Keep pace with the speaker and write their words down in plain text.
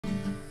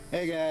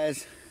Hey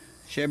guys,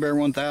 Bear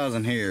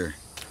 1000 here.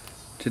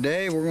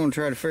 Today we're going to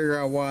try to figure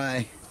out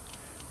why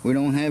we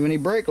don't have any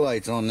brake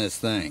lights on this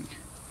thing.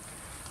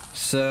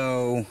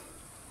 So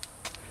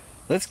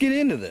let's get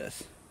into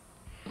this.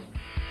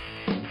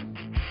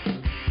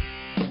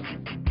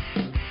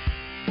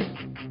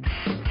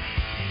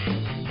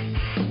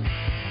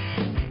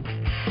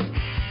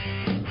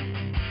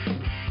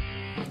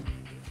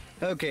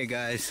 Okay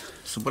guys,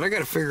 so what I got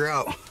to figure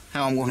out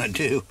how I'm going to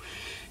do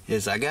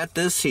is I got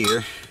this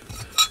here,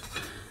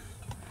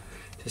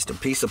 just a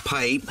piece of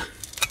pipe,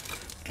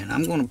 and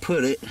I'm going to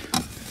put it,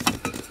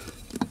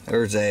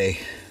 there's a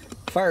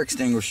fire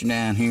extinguisher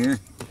down here.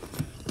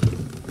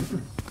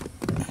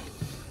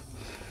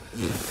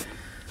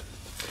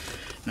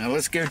 Now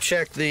let's go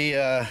check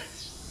the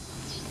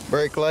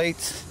brake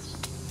lights.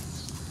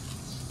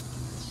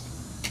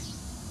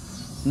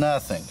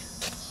 Nothing.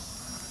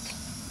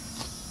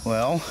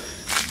 Well,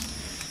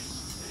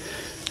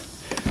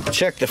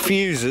 check the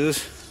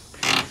fuses.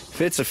 If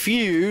it's a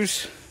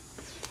fuse,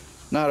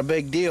 not a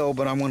big deal,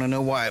 but I want to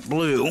know why it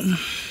blew.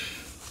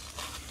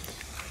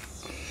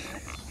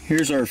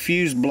 Here's our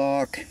fuse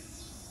block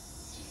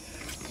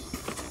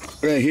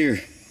right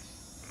here.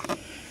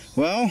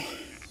 Well,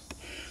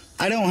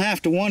 I don't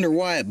have to wonder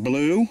why it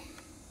blew.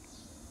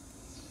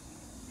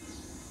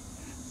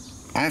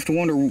 I have to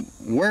wonder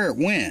where it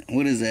went.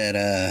 What is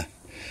that?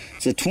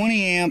 It's a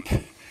 20 amp.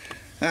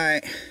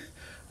 Alright,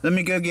 let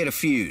me go get a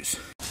fuse.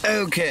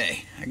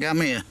 Okay, I got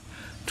me a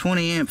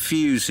 20 amp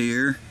fuse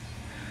here.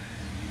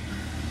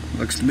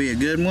 Looks to be a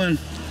good one.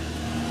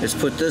 Let's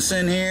put this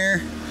in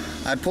here.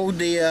 I pulled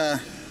the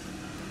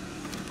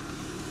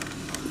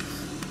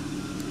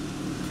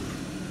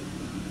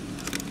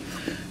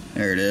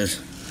there it is.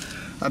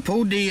 I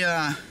pulled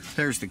the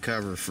there's the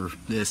cover for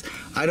this.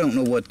 I don't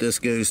know what this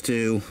goes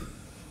to,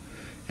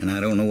 and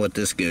I don't know what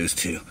this goes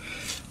to,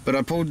 but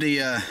I pulled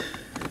the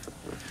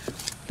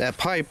that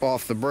pipe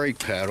off the brake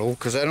pedal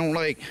because I don't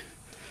like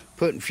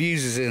putting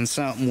fuses in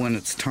something when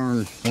it's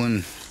turned,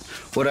 when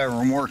whatever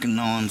I'm working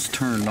on is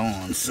turned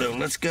on. So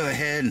let's go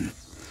ahead and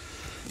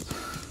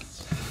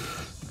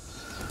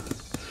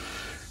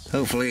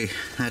hopefully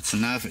that's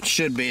enough. It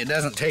should be. It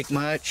doesn't take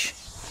much.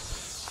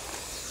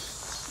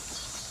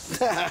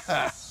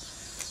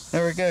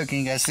 There we go. Can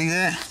you guys see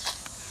that?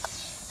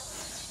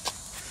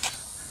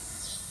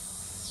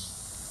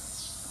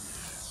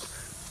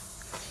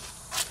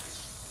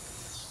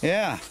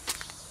 Yeah.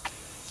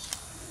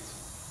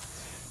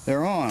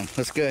 They're on.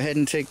 Let's go ahead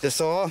and take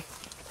this off.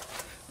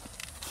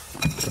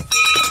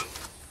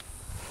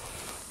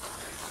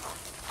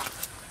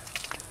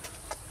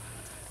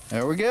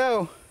 There we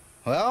go.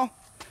 Well,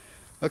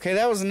 okay,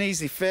 that was an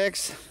easy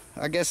fix.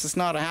 I guess it's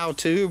not a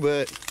how-to,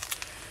 but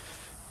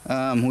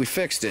we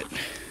fixed it.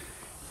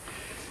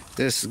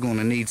 This is going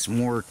to need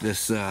some work,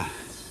 this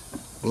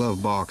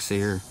glove box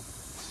here.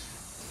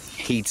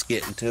 Heat's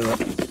getting to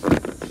it.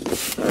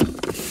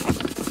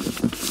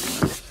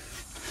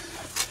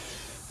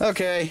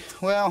 Okay,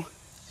 well,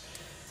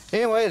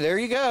 anyway, there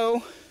you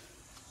go.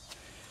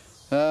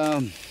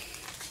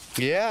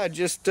 Yeah,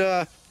 just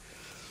that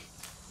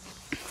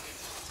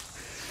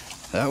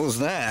was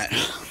that.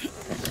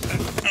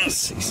 Let's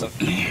see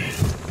something here.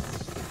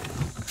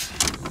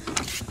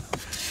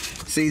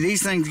 See,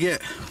 these things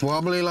get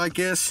wobbly like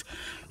this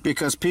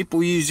because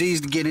people use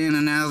these to get in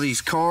and out of these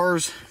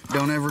cars.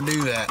 Don't ever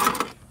do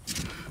that.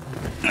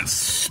 Let's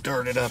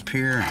start it up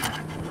here.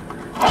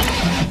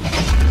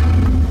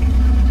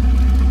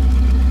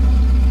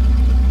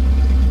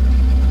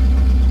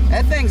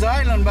 That thing's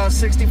idling about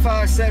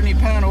 65, 70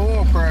 pound of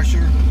oil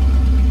pressure.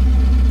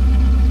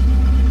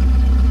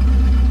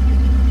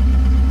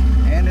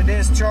 And it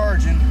is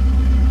charging.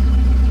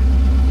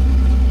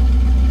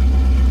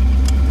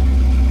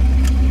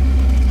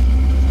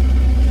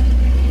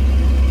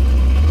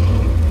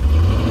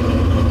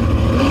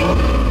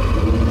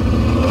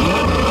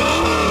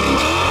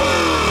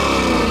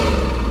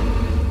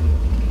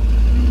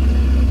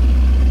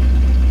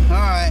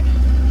 Alright.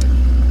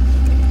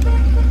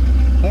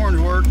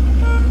 Horns work.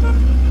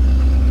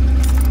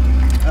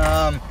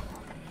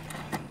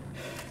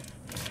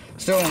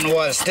 Still don't know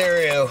why the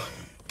stereo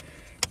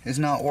is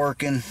not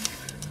working.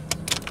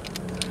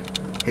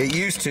 It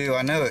used to,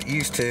 I know it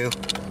used to.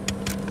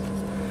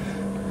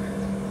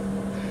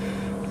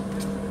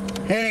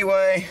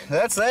 Anyway,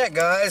 that's that,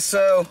 guys.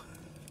 So,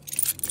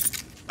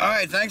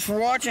 alright, thanks for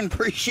watching.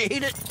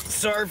 Appreciate it.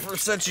 Sorry for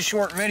such a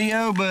short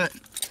video, but,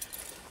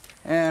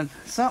 and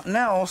something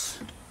else.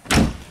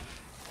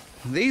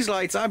 These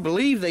lights, I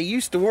believe they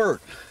used to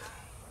work.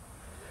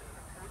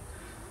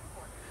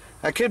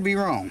 I could be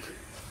wrong.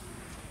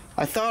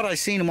 I thought I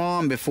seen them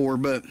on before,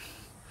 but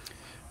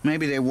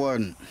maybe they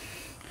wasn't.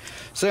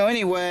 So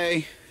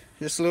anyway,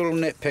 just a little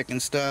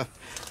nitpicking stuff.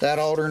 That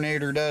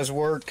alternator does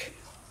work,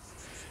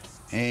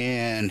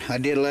 and I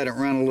did let it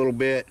run a little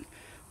bit,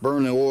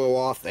 burn the oil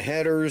off the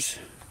headers.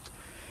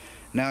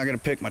 Now I'm gonna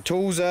pick my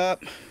tools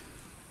up,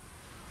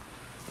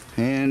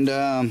 and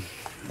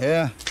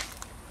yeah.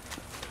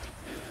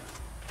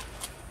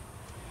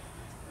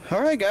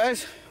 Alright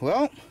guys,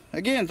 well,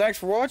 again, thanks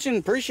for watching.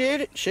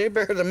 Appreciate it. Shea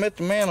Bear, the myth,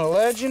 the man, the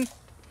legend.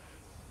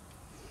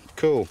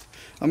 Cool.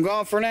 I'm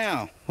gone for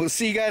now. We'll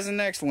see you guys in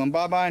the next one.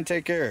 Bye-bye and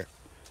take care.